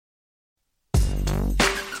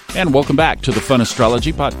And welcome back to the Fun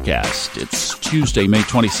Astrology Podcast. It's Tuesday, May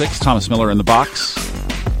 26th. Thomas Miller in the box.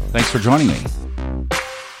 Thanks for joining me.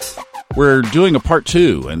 We're doing a part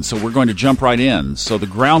two, and so we're going to jump right in. So the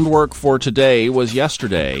groundwork for today was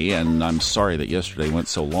yesterday, and I'm sorry that yesterday went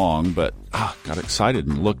so long, but got excited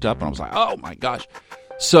and looked up, and I was like, oh my gosh.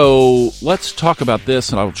 So let's talk about this,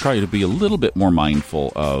 and I'll try to be a little bit more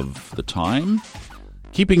mindful of the time,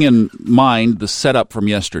 keeping in mind the setup from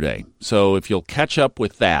yesterday. So if you'll catch up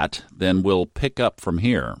with that, then we'll pick up from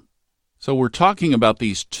here. So we're talking about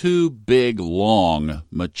these two big, long,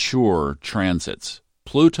 mature transits.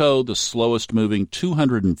 Pluto, the slowest moving,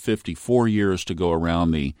 254 years to go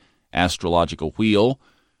around the astrological wheel.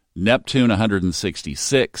 Neptune,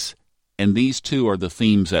 166. And these two are the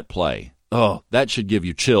themes at play. Oh, that should give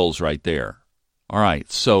you chills right there. All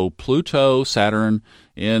right, so Pluto, Saturn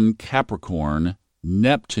in Capricorn,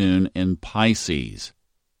 Neptune in Pisces.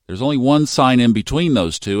 There's only one sign in between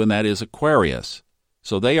those two, and that is Aquarius.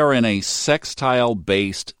 So they are in a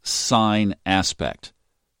sextile-based sign aspect.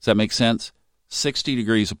 Does that make sense? 60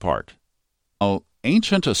 degrees apart. Now,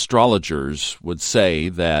 ancient astrologers would say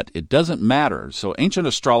that it doesn't matter. So ancient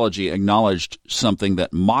astrology acknowledged something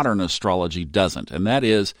that modern astrology doesn't, and that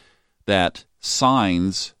is that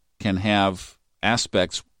signs can have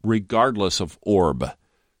aspects regardless of orb.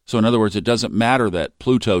 So in other words, it doesn't matter that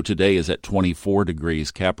Pluto today is at 24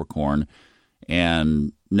 degrees Capricorn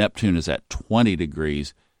and Neptune is at 20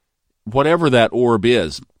 degrees. Whatever that orb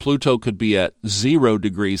is, Pluto could be at 0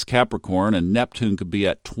 degrees Capricorn and Neptune could be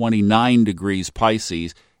at 29 degrees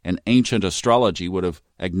Pisces, and ancient astrology would have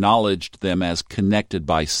acknowledged them as connected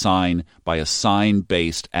by a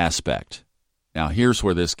sign-based aspect. Now, here's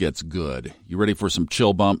where this gets good. You ready for some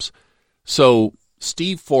chill bumps? So,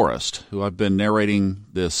 Steve Forrest, who I've been narrating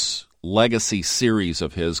this legacy series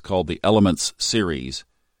of his called the Elements series,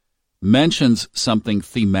 mentions something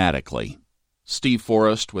thematically. Steve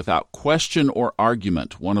Forrest, without question or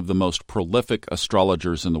argument, one of the most prolific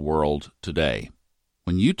astrologers in the world today.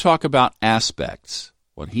 When you talk about aspects,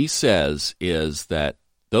 what he says is that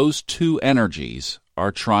those two energies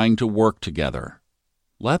are trying to work together.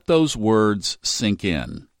 Let those words sink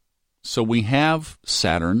in. So we have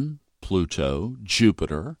Saturn, Pluto,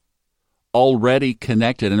 Jupiter, already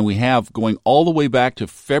connected, and we have going all the way back to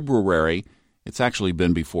February. It's actually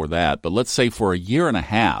been before that, but let's say for a year and a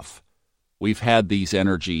half, we've had these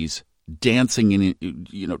energies dancing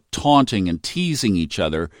and, taunting and teasing each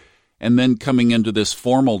other, and then coming into this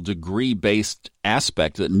formal degree-based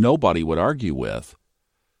aspect that nobody would argue with,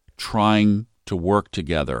 trying to work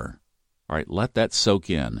together. All right, let that soak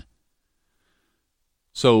in.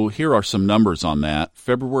 So here are some numbers on that.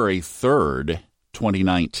 February 3rd,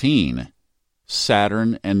 2019,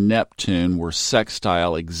 Saturn and Neptune were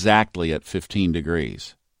sextile exactly at 15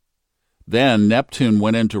 degrees. Then Neptune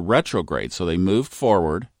went into retrograde, so they moved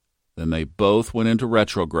forward. Then they both went into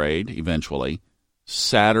retrograde eventually.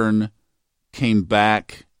 Saturn came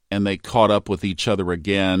back, and they caught up with each other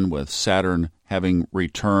again, with Saturn having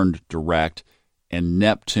returned direct and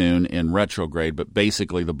Neptune in retrograde. But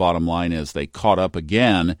basically the bottom line is they caught up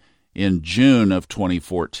again in June of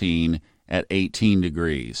 2014 at 18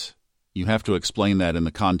 degrees. You have to explain that in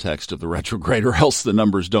the context of the retrograde, or else the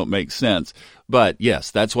numbers don't make sense. But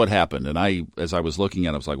yes, that's what happened. And as I was looking at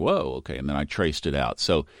it, I was like, whoa, okay. And then I traced it out.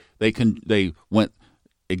 So they went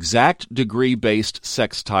exact degree-based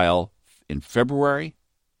sextile in February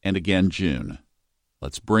and again June.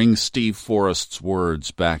 Let's bring Steve Forrest's words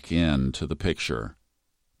back into the picture.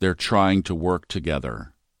 They're trying to work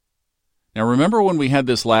together. Now, remember when we had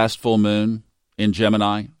this last full moon in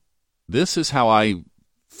Gemini? This is how I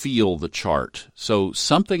feel the chart. So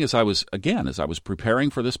something, as I was preparing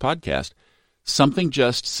for this podcast, something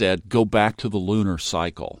just said, go back to the lunar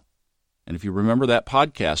cycle. And if you remember that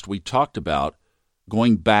podcast, we talked about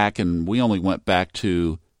going back, and we only went back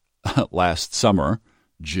to last summer,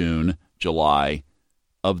 June, July,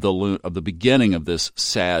 of the beginning of this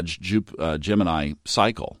Sag-Gemini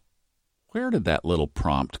cycle. Where did that little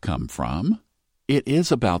prompt come from? It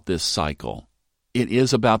is about this cycle. It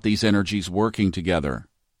is about these energies working together.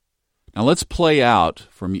 Now let's play out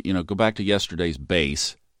go back to yesterday's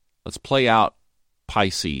base. Let's play out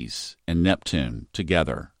Pisces and Neptune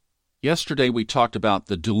together. Yesterday we talked about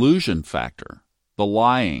the delusion factor, the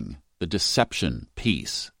lying, the deception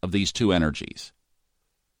piece of these two energies.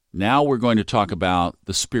 Now we're going to talk about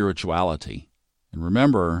the spirituality. And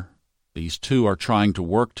remember, these two are trying to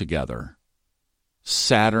work together.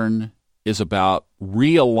 Saturn is about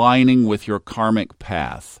realigning with your karmic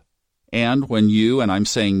path. And when you, and I'm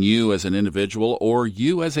saying you as an individual or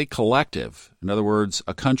you as a collective, in other words,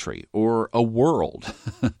 a country or a world,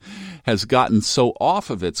 has gotten so off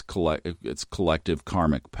of its collective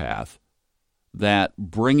karmic path that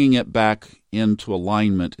bringing it back into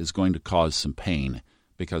alignment is going to cause some pain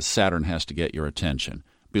because Saturn has to get your attention.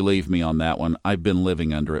 Believe me on that one. I've been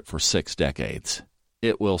living under it for 6 decades.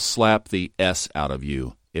 It will slap the S out of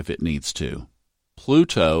you if it needs to.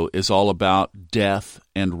 Pluto is all about death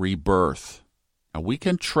and rebirth. Now, we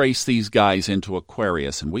can trace these guys into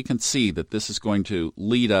Aquarius, and we can see that this is going to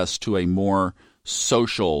lead us to a more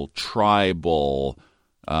social, tribal,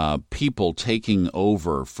 people taking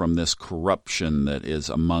over from this corruption that is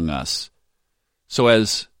among us. So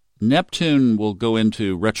as Neptune will go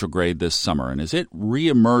into retrograde this summer, and as it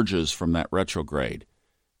reemerges from that retrograde,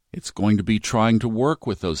 it's going to be trying to work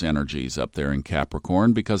with those energies up there in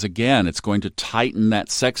Capricorn because, again, it's going to tighten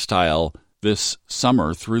that sextile this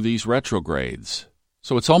summer through these retrogrades.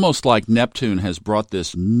 So it's almost like Neptune has brought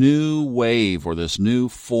this new wave or this new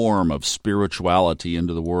form of spirituality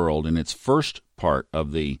into the world in its first part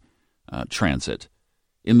of the transit.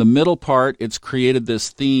 In the middle part, it's created this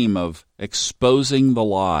theme of exposing the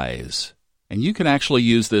lies. And you can actually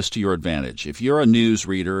use this to your advantage. If you're a news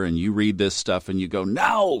reader and you read this stuff and you go,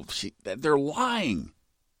 no, they're lying.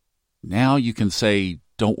 Now you can say,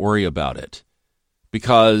 don't worry about it.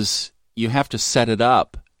 Because you have to set it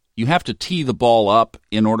up. You have to tee the ball up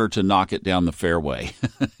in order to knock it down the fairway,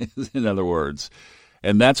 in other words.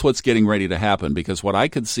 And that's what's getting ready to happen, because what I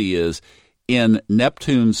could see is in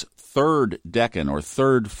Neptune's third decan or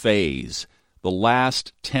third phase, the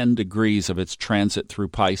last 10 degrees of its transit through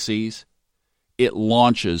Pisces, it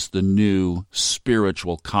launches the new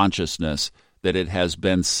spiritual consciousness that it has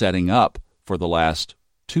been setting up for the last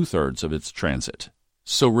 2/3 of its transit.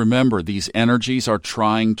 So remember, these energies are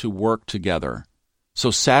trying to work together. So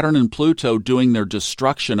Saturn and Pluto doing their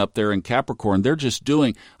destruction up there in Capricorn, they're just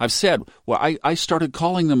doing, I've said, well, I started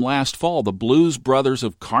calling them last fall, the Blues Brothers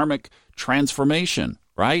of karmic transformation,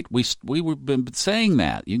 right? We've been saying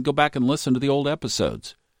that. You can go back and listen to the old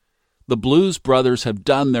episodes. The Blues Brothers have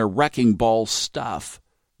done their wrecking ball stuff.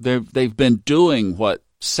 They've been doing what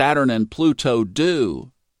Saturn and Pluto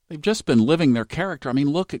do. They've just been living their character. I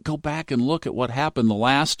mean, go back and look at what happened the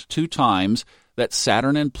last 2 times that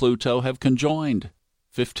Saturn and Pluto have conjoined.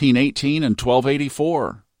 1518 and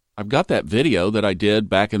 1284. I've got that video that I did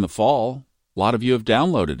back in the fall. A lot of you have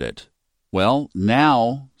downloaded it. Well,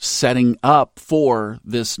 now setting up for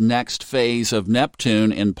this next phase of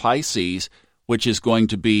Neptune in Pisces, which is going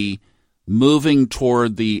to be moving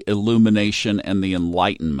toward the illumination and the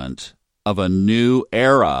enlightenment of a new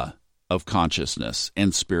era of consciousness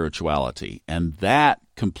and spirituality. And that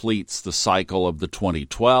completes the cycle of the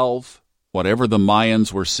 2012, whatever the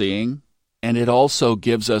Mayans were seeing. And it also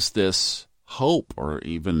gives us this hope, or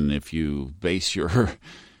even if you base your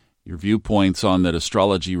viewpoints on that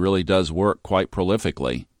astrology really does work quite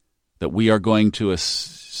prolifically, that we are going to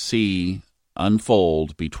see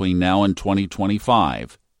unfold between now and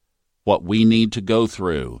 2025 what we need to go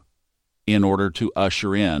through in order to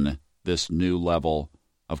usher in this new level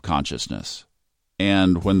of consciousness.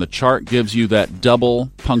 And when the chart gives you that double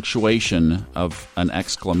punctuation of an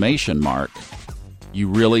exclamation mark, you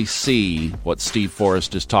really see what Steve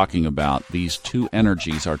Forrest is talking about. These two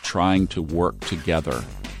energies are trying to work together.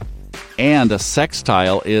 And a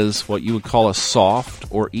sextile is what you would call a soft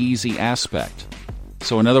or easy aspect.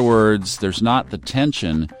 So in other words, there's not the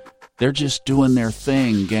tension. They're just doing their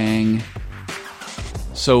thing, gang.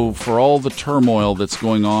 So for all the turmoil that's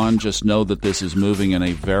going on, just know that this is moving in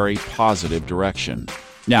a very positive direction.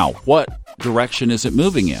 Now, what direction is it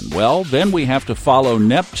moving in? Well, then we have to follow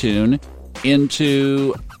Neptune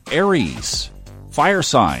into Aries, fire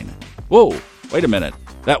sign. Whoa, wait a minute.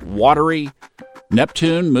 That watery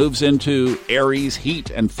Neptune moves into Aries, heat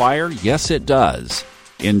and fire? Yes, it does.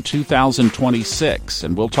 In 2026,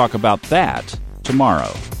 and we'll talk about that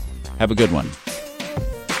tomorrow. Have a good one.